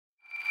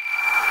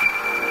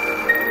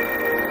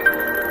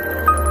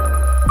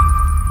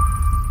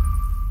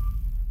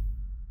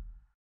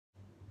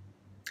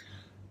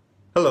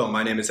Hello,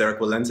 my name is Erik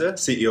Walenza,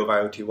 CEO of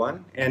IoT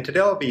ONE, and today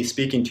I'll be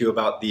speaking to you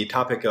about the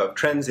topic of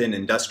trends in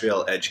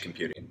industrial edge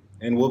computing.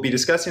 And we'll be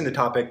discussing the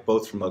topic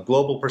both from a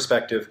global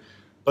perspective,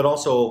 but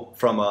also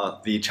from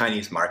the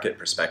Chinese market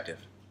perspective.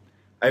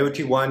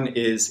 IoT ONE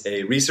is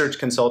a research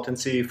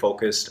consultancy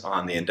focused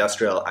on the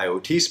industrial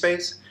IoT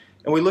space,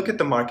 and we look at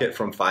the market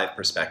from 5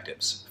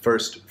 perspectives.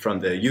 First, from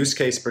the use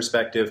case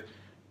perspective,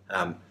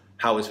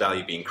 how is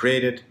value being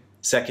created?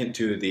 Second,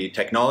 to the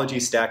technology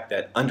stack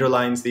that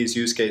underlines these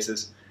use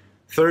cases.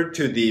 Third,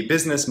 to the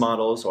business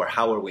models, or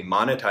how are we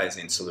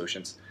monetizing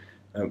solutions.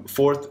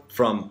 Fourth,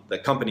 from the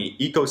company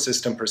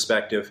ecosystem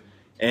perspective.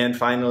 And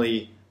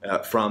finally,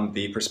 from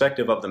the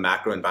perspective of the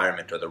macro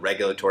environment, or the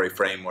regulatory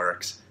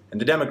frameworks and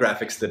the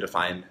demographics that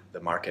define the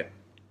market.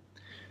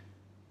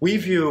 We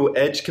view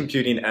edge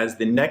computing as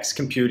the next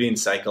computing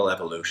cycle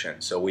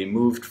evolution. So we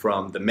moved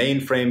from the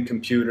mainframe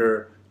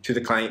computer to the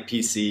client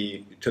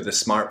PC, to the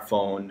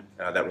smartphone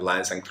that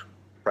relies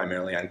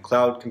primarily on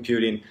cloud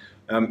computing,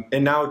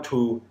 and now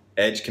to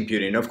edge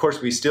computing. Of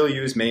course, we still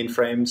use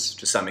mainframes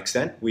to some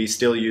extent. We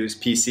still use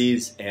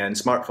PCs and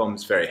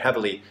smartphones very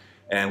heavily,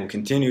 and will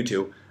continue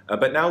to.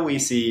 But now we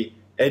see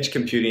edge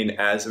computing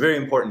as a very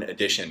important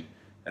addition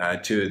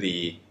to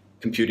the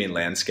computing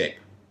landscape.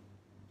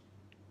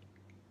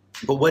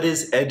 But what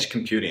is edge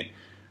computing?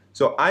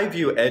 So I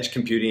view edge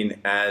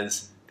computing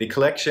as the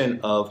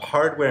collection of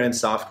hardware and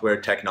software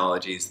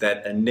technologies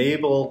that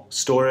enable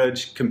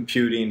storage,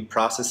 computing,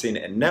 processing,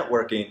 and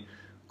networking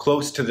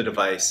close to the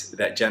device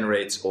that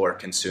generates or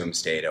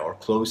consumes data, or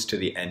close to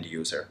the end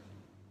user.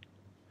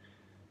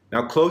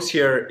 Now, close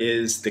here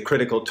is the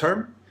critical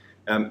term.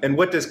 And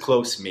what does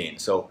close mean?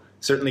 So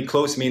certainly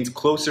close means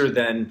closer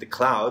than the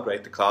cloud,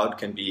 right? The cloud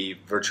can be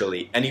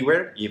virtually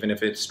anywhere, even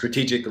if it's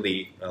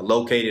strategically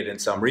located in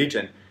some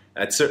region.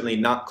 It's certainly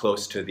not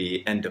close to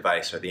the end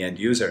device or the end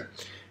user.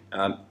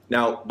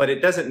 But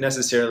it doesn't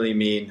necessarily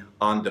mean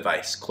on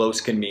device. Close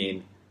can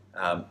mean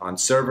on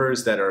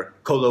servers that are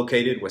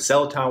co-located with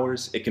cell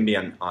towers. It can be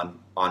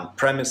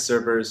on-premise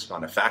servers,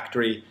 on a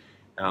factory,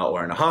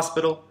 or in a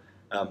hospital,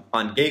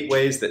 on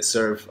gateways that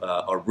serve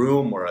a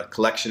room or a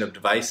collection of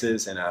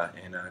devices in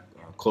a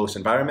close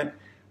environment,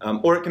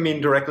 or it can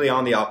mean directly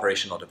on the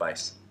operational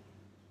device.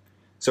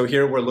 So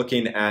here we're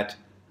looking at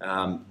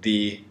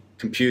the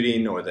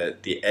computing, or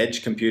the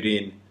edge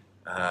computing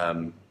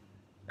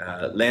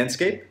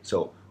landscape.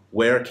 So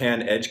where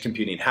can edge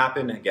computing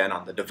happen? Again,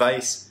 on the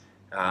device,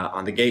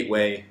 on the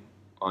gateway,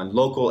 on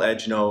local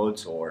edge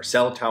nodes or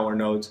cell tower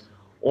nodes,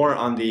 or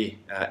on the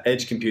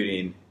edge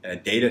computing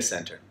data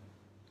center.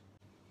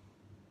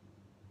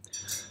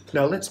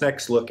 Now let's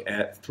next look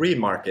at 3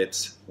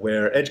 markets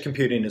where edge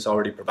computing is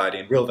already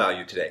providing real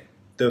value today.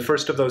 The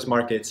first of those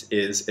markets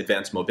is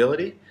advanced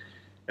mobility.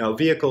 Now,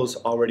 vehicles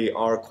already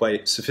are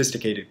quite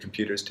sophisticated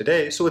computers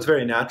today, so it's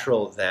very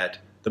natural that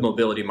the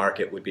mobility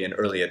market would be an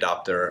early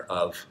adopter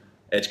of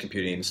edge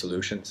computing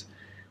solutions.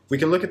 We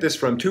can look at this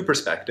from 2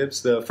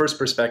 perspectives. The first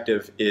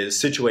perspective is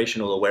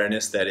situational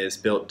awareness that is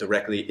built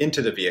directly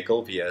into the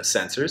vehicle via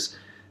sensors.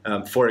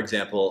 For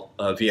example,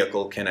 a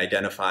vehicle can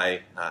identify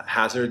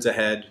hazards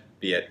ahead,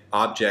 be it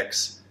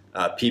objects,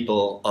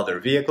 people, other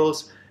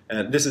vehicles.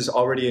 This is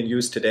already in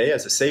use today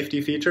as a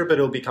safety feature, but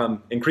it will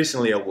become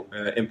increasingly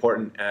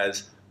important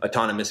as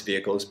autonomous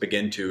vehicles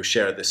begin to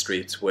share the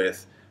streets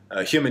with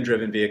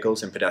human-driven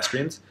vehicles and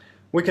pedestrians.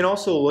 We can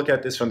also look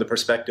at this from the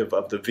perspective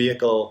of the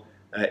vehicle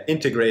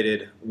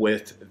integrated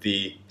with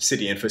the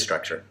city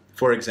infrastructure.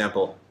 For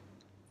example,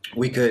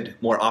 we could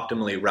more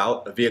optimally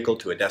route a vehicle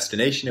to a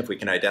destination if we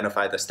can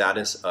identify the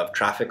status of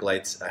traffic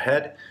lights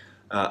ahead.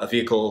 A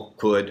vehicle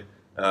could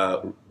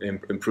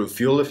improve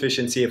fuel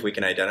efficiency if we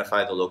can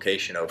identify the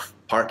location of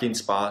parking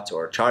spots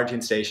or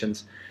charging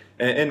stations.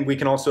 And we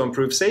can also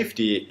improve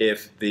safety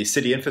if the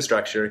city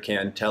infrastructure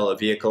can tell a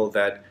vehicle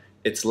that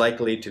it's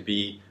likely to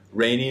be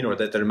raining or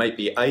that there might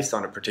be ice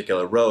on a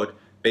particular road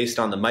based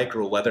on the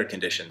micro weather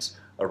conditions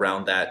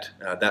around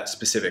that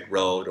specific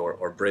road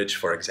or bridge,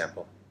 for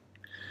example.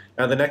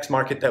 Now, the next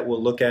market that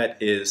we'll look at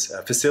is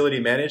facility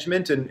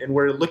management, and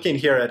we're looking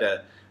here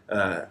at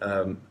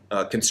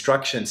a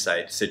construction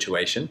site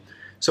situation.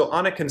 So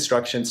on a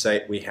construction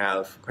site, we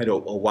have quite a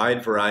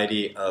wide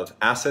variety of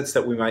assets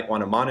that we might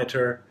want to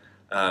monitor,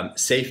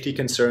 safety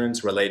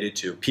concerns related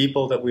to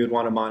people that we would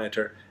want to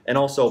monitor, and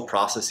also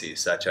processes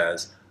such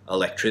as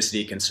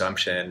electricity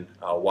consumption,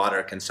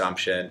 water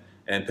consumption,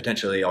 and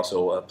potentially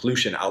also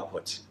pollution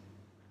outputs.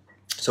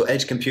 So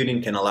edge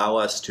computing can allow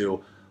us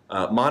to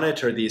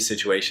monitor these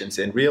situations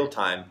in real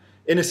time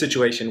in a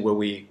situation where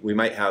we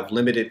might have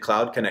limited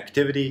cloud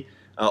connectivity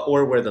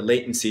or where the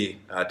latency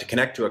to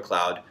connect to a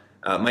cloud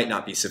might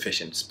not be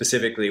sufficient,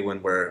 specifically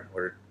when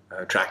we're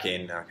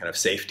tracking kind of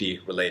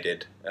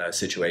safety-related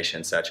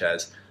situations such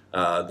as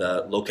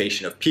the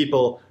location of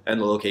people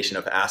and the location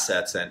of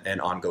assets and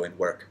ongoing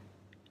work.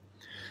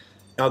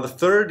 Now, the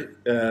third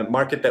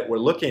market that we're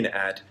looking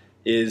at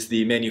is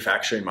the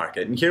manufacturing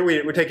market. And here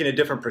we're taking a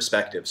different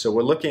perspective. So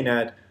we're looking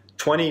at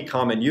 20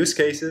 common use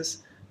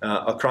cases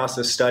across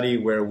a study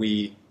where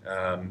we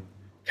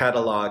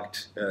cataloged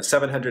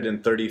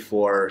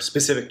 734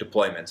 specific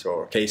deployments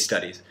or case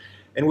studies.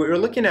 And what we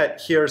were looking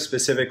at here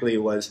specifically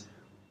was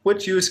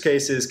which use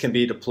cases can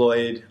be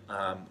deployed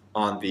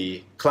on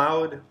the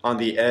cloud, on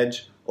the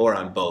edge, or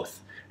on both.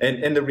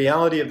 And the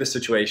reality of the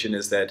situation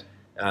is that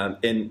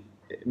in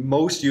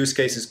most use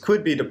cases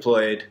could be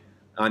deployed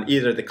on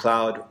either the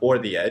cloud or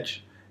the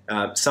edge.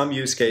 Some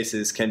use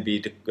cases can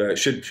be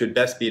should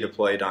best be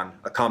deployed on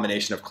a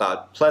combination of cloud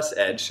plus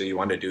edge, so you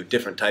want to do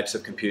different types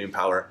of computing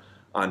power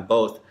on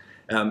both.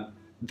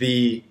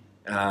 The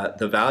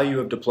value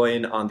of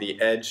deploying on the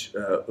edge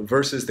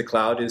versus the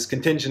cloud is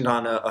contingent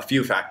on a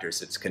few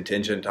factors. It's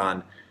contingent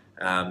on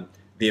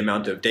the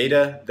amount of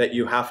data that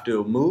you have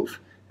to move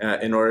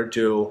in order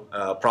to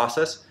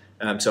process.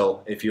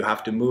 So if you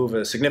have to move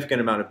a significant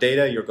amount of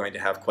data, you're going to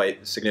have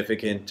quite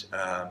significant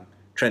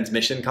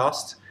transmission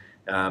costs.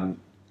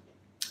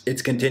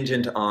 It's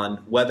contingent on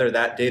whether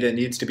that data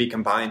needs to be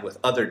combined with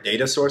other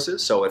data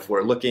sources. So if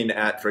we're looking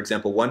at, for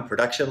example, one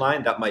production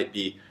line, that might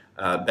be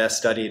best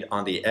studied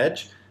on the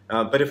edge.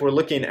 But if we're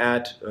looking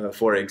at,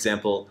 for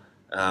example,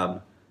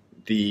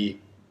 the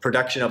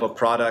production of a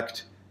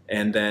product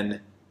and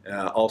then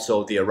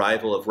also the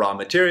arrival of raw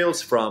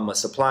materials from a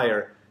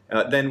supplier,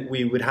 then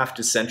we would have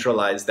to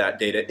centralize that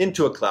data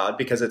into a cloud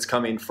because it's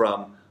coming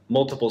from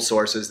multiple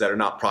sources that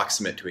are not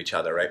proximate to each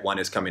other, right? One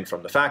is coming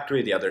from the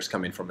factory, the other is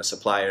coming from a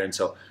supplier, and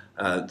so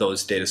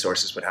those data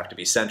sources would have to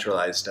be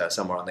centralized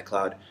somewhere on the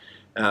cloud.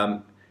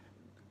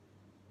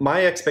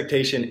 My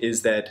expectation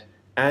is that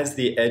as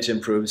the edge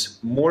improves,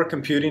 more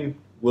computing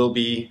will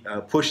be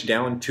pushed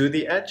down to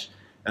the edge,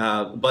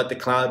 but the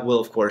cloud will,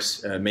 of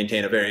course,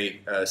 maintain a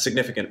very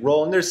significant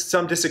role. And there's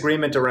some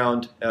disagreement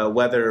around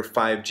whether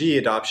 5G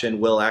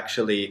adoption will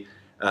actually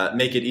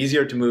make it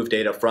easier to move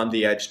data from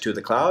the edge to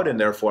the cloud and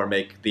therefore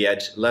make the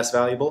edge less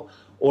valuable,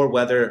 or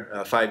whether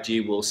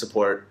 5G will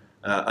support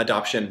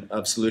adoption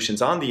of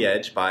solutions on the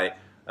edge by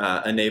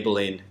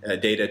enabling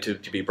data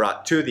to be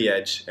brought to the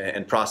edge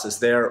and processed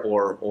there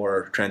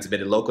or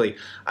transmitted locally.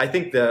 I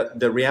think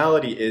the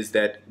reality is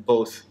that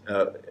both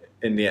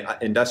in the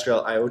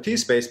industrial IoT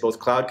space, both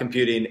cloud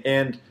computing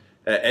and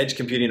edge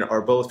computing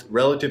are both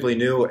relatively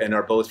new and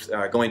are both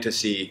going to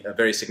see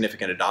very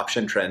significant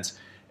adoption trends.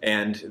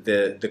 And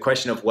the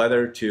question of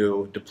whether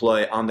to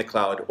deploy on the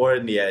cloud or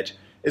in the edge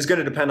is going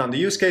to depend on the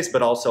use case,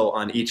 but also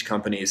on each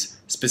company's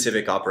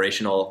specific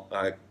operational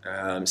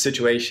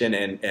situation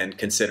and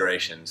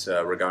considerations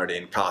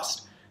regarding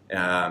cost,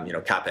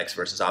 CapEx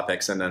versus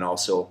OpEx, and then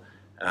also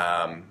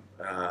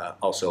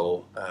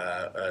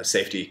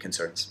safety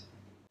concerns.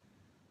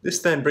 This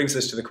then brings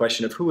us to the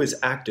question of who is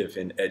active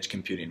in edge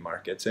computing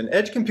markets. And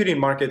edge computing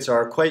markets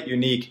are quite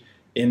unique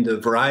in the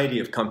variety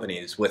of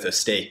companies with a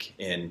stake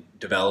in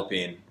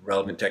developing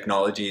relevant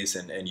technologies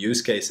and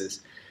use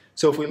cases.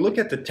 So if we look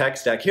at the tech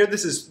stack here,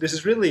 this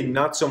is really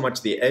not so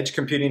much the edge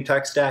computing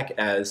tech stack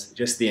as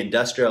just the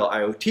industrial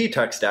IoT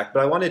tech stack,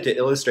 but I wanted to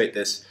illustrate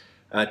this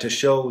to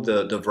show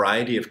the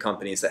variety of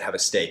companies that have a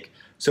stake.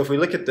 So if we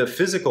look at the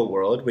physical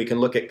world, we can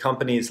look at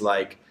companies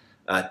like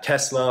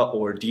Tesla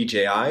or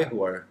DJI,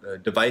 who are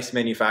device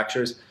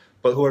manufacturers,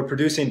 but who are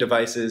producing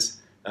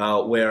devices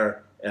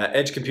where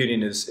edge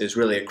computing is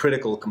really a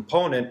critical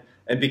component,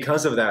 and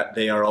because of that,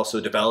 they are also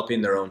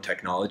developing their own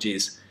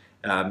technologies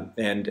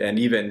and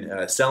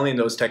even selling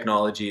those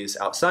technologies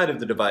outside of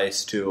the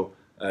device to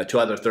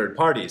other third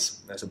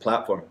parties as a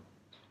platform.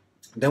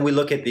 Then we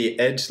look at the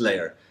edge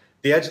layer.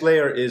 The edge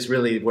layer is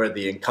really where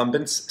the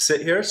incumbents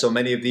sit here. So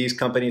many of these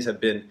companies have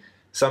been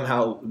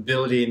somehow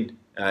building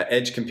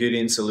edge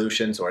computing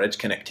solutions or edge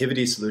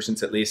connectivity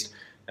solutions at least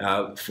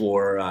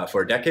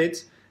for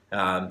decades.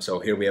 So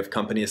here we have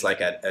companies like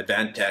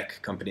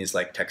Advantech, companies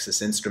like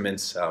Texas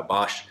Instruments,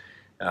 Bosch.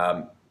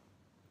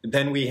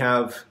 Then we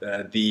have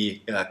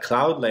the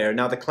cloud layer.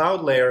 Now the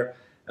cloud layer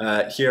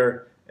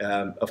here,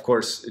 of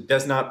course,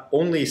 does not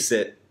only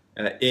sit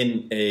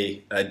in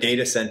a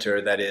data center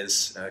that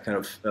is kind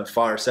of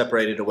far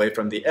separated away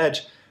from the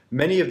edge.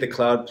 Many of the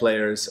cloud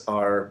players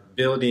are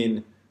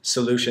building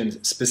solutions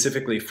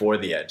specifically for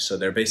the edge. So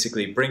they're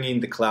basically bringing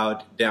the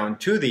cloud down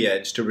to the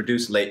edge to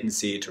reduce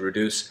latency, to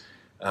reduce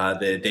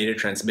the data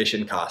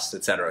transmission costs,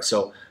 etc.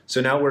 So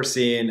now we're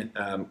seeing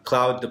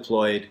cloud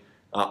deployed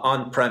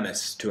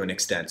on-premise to an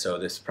extent. So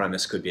this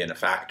premise could be in a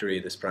factory,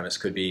 this premise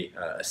could be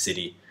a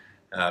city.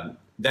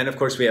 Then of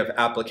course we have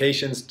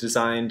applications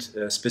designed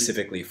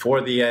specifically for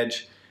the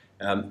edge.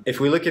 If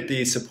we look at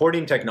the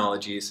supporting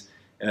technologies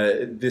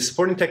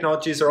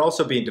are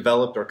also being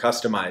developed or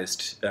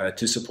customized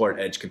to support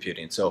edge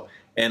computing. So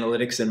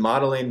analytics and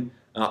modeling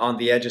on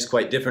the edge is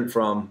quite different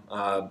from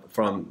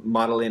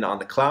modeling on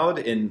the cloud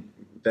in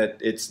that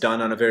it's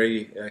done on a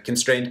very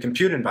constrained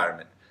compute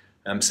environment.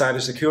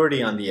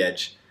 Cybersecurity on the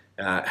edge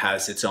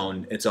has its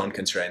own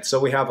constraints. So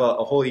we have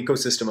a whole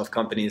ecosystem of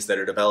companies that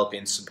are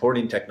developing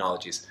supporting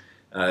technologies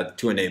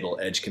to enable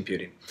edge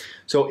computing.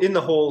 So in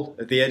the whole,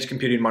 the edge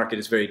computing market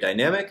is very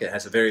dynamic. It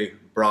has a very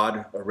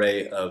broad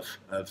array of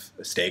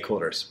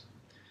stakeholders.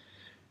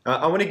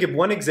 I want to give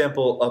one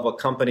example of a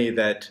company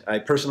that I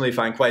personally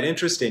find quite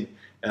interesting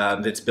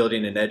that's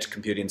building an edge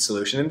computing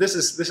solution. And this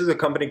is a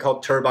company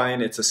called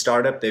Turbine. It's a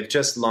startup. They've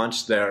just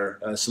launched their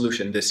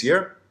solution this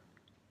year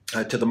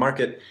to the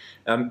market.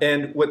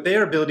 And what they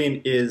are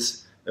building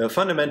is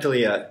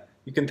fundamentally,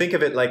 you can think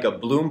of it like a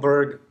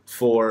Bloomberg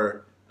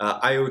for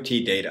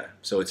IoT data.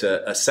 So it's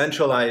a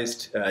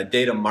centralized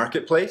data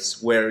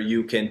marketplace where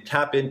you can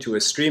tap into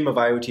a stream of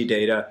IoT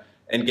data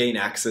and gain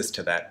access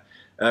to that.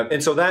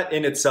 And so that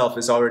in itself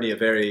is already a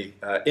very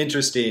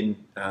interesting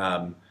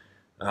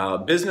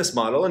business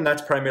model, and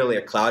that's primarily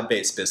a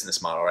cloud-based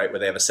business model, right, where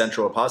they have a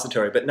central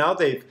repository. But now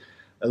they've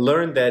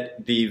learned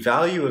that the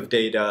value of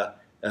data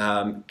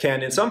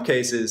can, in some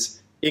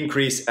cases,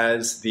 increase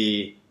as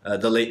the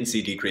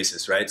latency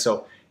decreases, right?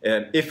 So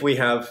if we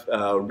have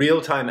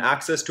real-time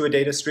access to a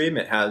data stream,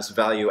 it has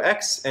value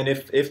X, and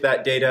if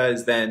that data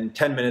is then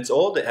 10 minutes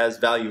old, it has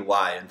value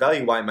Y, and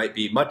value Y might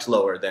be much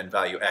lower than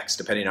value X,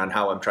 depending on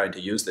how I'm trying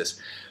to use this.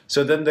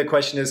 So then the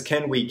question is,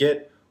 can we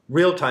get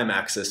real-time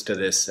access to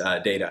this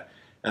data?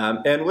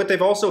 And what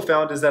they've also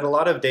found is that a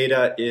lot of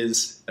data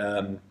is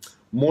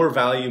more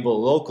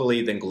valuable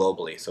locally than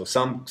globally. So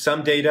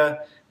some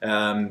data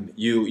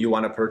you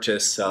want to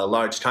purchase a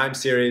large time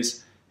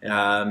series,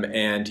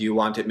 and you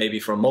want it maybe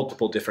from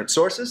multiple different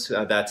sources,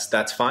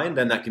 that's fine.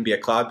 Then that can be a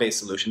cloud-based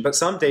solution. But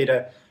some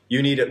data,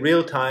 you need it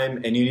real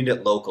time and you need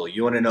it local.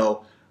 You want to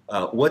know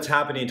what's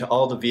happening to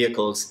all the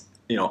vehicles,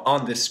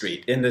 on this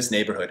street, in this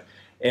neighborhood.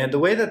 And the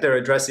way that they're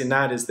addressing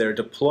that is they're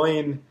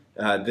deploying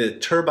the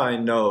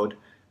turbine node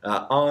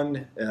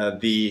on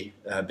the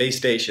base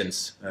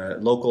stations,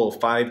 local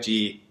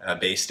 5G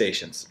base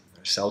stations,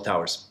 or cell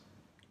towers.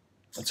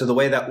 And so the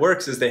way that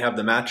works is they have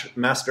the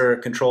master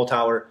control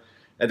tower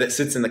that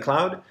sits in the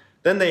cloud.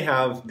 Then they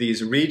have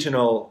these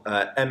regional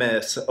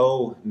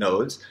MSO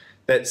nodes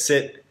that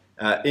sit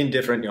in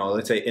different,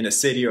 let's say in a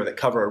city or that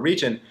cover a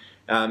region,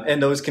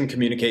 and those can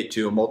communicate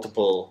to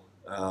multiple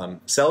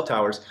cell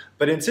towers.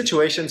 But in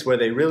situations where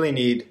they really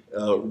need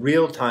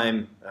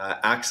real-time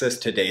access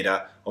to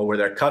data, or where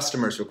their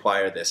customers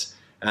require this,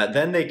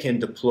 then they can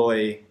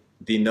deploy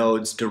the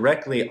nodes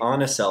directly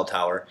on a cell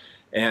tower,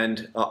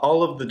 and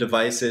all of the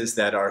devices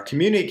that are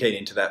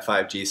communicating to that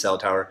 5G cell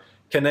tower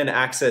can then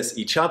access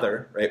each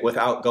other, right,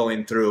 without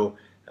going through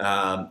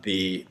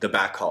the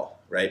backhaul,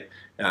 right?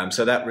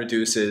 So that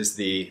reduces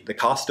the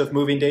cost of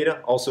moving data,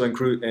 also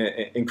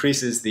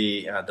increases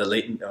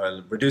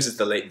reduces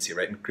the latency,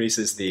 right?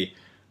 Increases the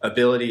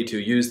ability to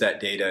use that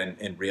data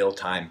in real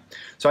time.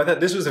 So I thought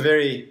this was a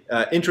very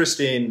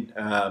interesting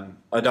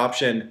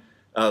adoption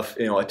of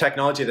a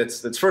technology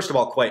that's first of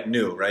all quite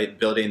new, right?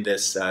 Building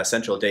this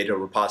central data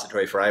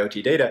repository for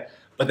IoT data,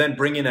 but then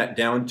bringing that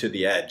down to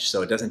the edge,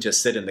 so it doesn't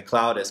just sit in the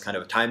cloud as kind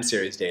of a time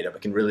series data,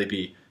 but can really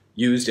be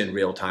used in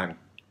real time.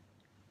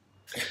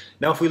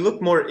 Now, if we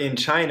look more in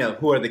China,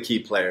 who are the key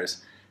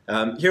players?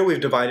 Here we've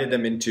divided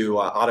them into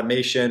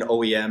automation,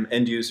 OEM,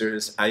 end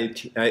users,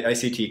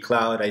 ICT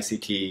cloud,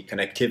 ICT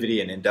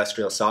connectivity, and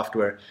industrial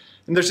software.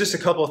 And there's just a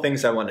couple of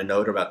things I want to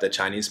note about the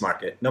Chinese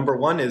market. Number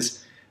one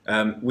is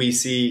we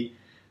see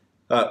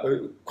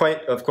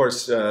quite, of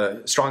course,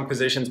 strong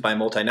positions by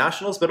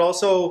multinationals, but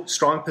also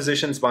strong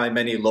positions by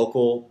many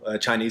local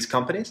Chinese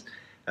companies.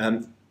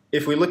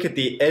 If we look at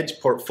the edge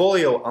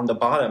portfolio on the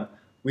bottom,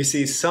 we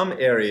see some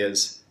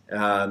areas,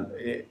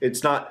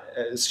 it's not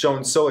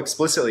shown so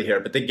explicitly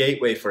here, but the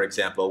gateway, for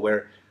example,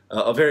 where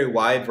a very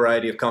wide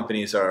variety of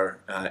companies are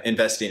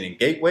investing in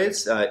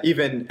gateways,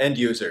 even end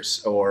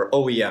users or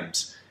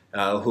OEMs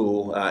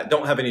who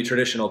don't have any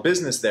traditional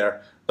business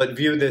there, but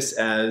view this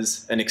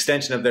as an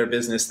extension of their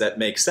business that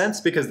makes sense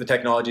because the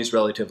technology is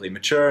relatively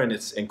mature and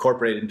it's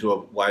incorporated into a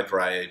wide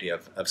variety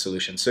of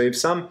solutions. So you have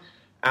some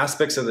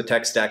aspects of the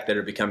tech stack that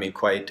are becoming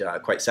quite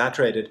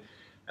saturated.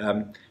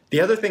 The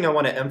other thing I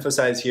want to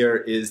emphasize here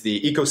is the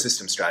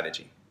ecosystem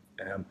strategy.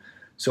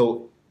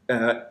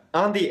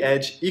 On the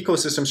edge,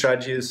 ecosystem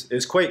strategy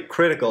is quite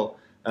critical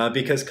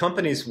because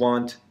companies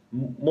want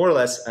more or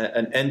less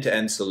an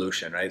end-to-end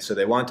solution, right? So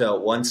they want a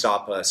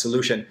one-stop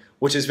solution,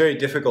 which is very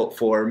difficult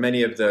for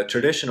many of the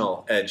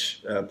traditional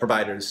edge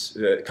providers,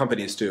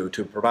 companies to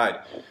provide,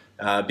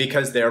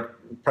 because they're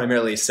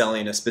primarily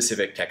selling a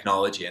specific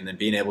technology, and then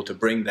being able to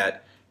bring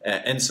that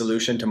end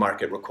solution to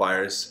market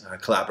requires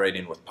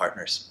collaborating with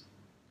partners.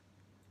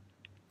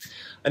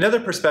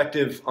 Another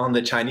perspective on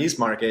the Chinese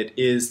market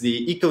is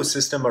the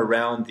ecosystem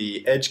around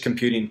the Edge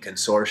Computing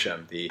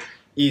Consortium, the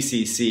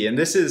ECC, and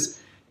this is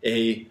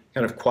a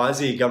kind of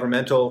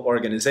quasi-governmental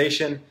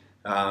organization.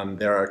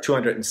 There are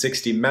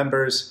 260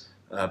 members.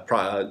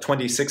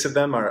 26 of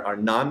them are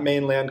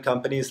non-mainland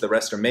companies. The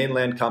rest are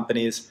mainland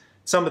companies.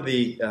 Some of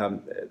the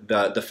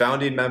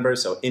founding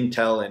members, so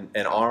Intel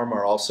and ARM,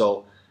 are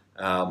also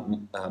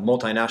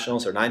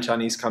multinationals or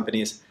non-Chinese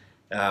companies.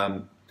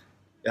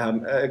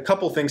 A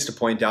couple things to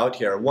point out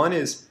here. One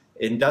is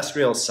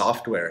industrial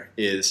software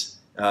is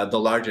the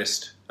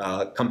largest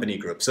company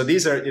group. So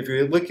these are, if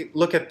you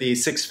look at the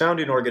 6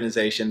 founding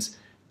organizations,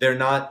 they're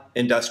not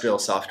industrial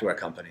software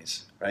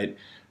companies, right?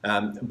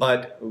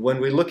 But when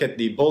we look at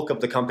the bulk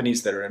of the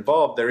companies that are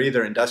involved, they're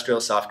either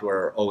industrial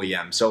software or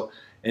OEM. So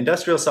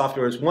industrial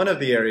software is one of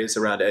the areas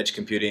around edge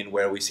computing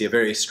where we see a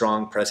very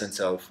strong presence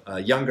of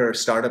younger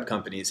startup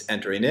companies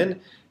entering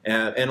in,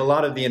 and a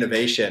lot of the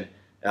innovation,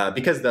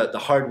 because the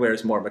hardware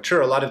is more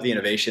mature, a lot of the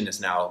innovation is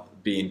now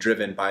being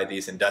driven by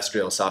these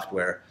industrial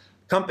software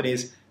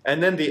companies.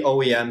 And then the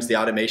OEMs, the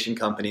automation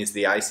companies,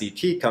 the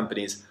ICT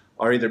companies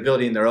are either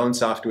building their own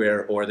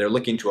software or they're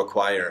looking to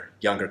acquire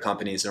younger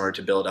companies in order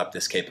to build up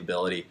this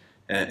capability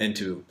and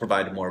to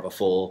provide more of a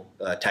full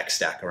tech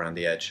stack around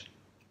the edge.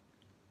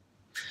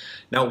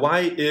 Now, why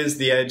is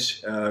the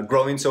edge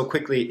growing so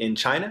quickly in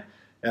China?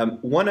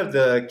 One of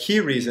the key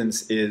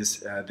reasons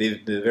is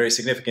the very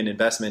significant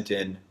investment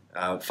in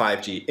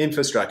 5G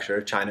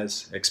infrastructure.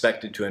 China's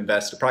expected to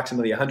invest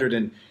approximately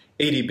 $180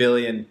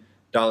 billion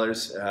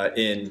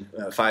in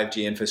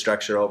 5G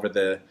infrastructure over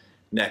the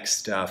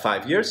next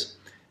 5 years.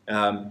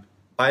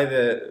 By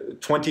the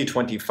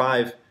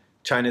 2025,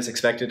 China is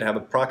expected to have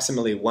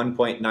approximately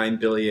 1.9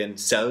 billion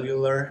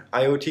cellular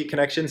IoT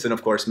connections, and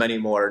of course many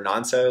more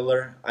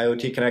non-cellular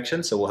IoT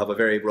connections. So we'll have a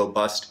very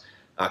robust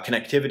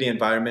connectivity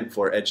environment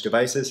for edge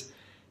devices.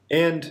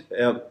 And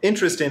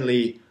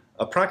interestingly,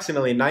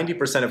 approximately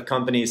 90% of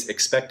companies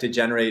expect to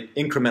generate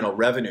incremental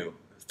revenue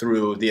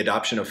through the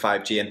adoption of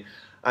 5G. And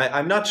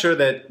I'm not sure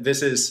that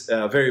this is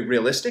very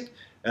realistic.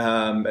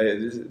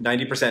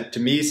 90% to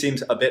me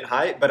seems a bit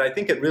high, but I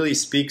think it really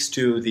speaks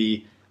to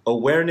the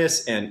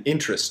awareness and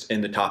interest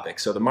in the topic.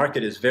 So the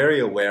market is very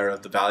aware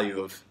of the value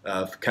of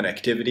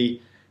connectivity,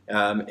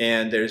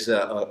 and there's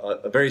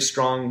a very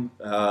strong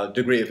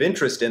degree of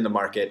interest in the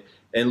market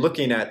in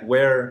looking at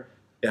where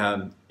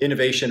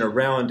innovation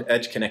around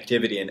edge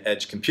connectivity and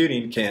edge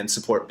computing can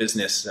support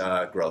business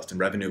growth and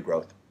revenue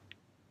growth.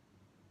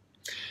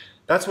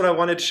 That's what I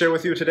wanted to share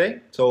with you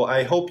today. So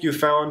I hope you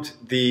found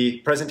the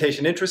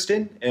presentation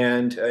interesting,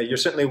 and you're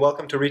certainly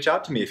welcome to reach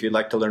out to me if you'd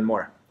like to learn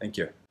more. Thank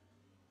you.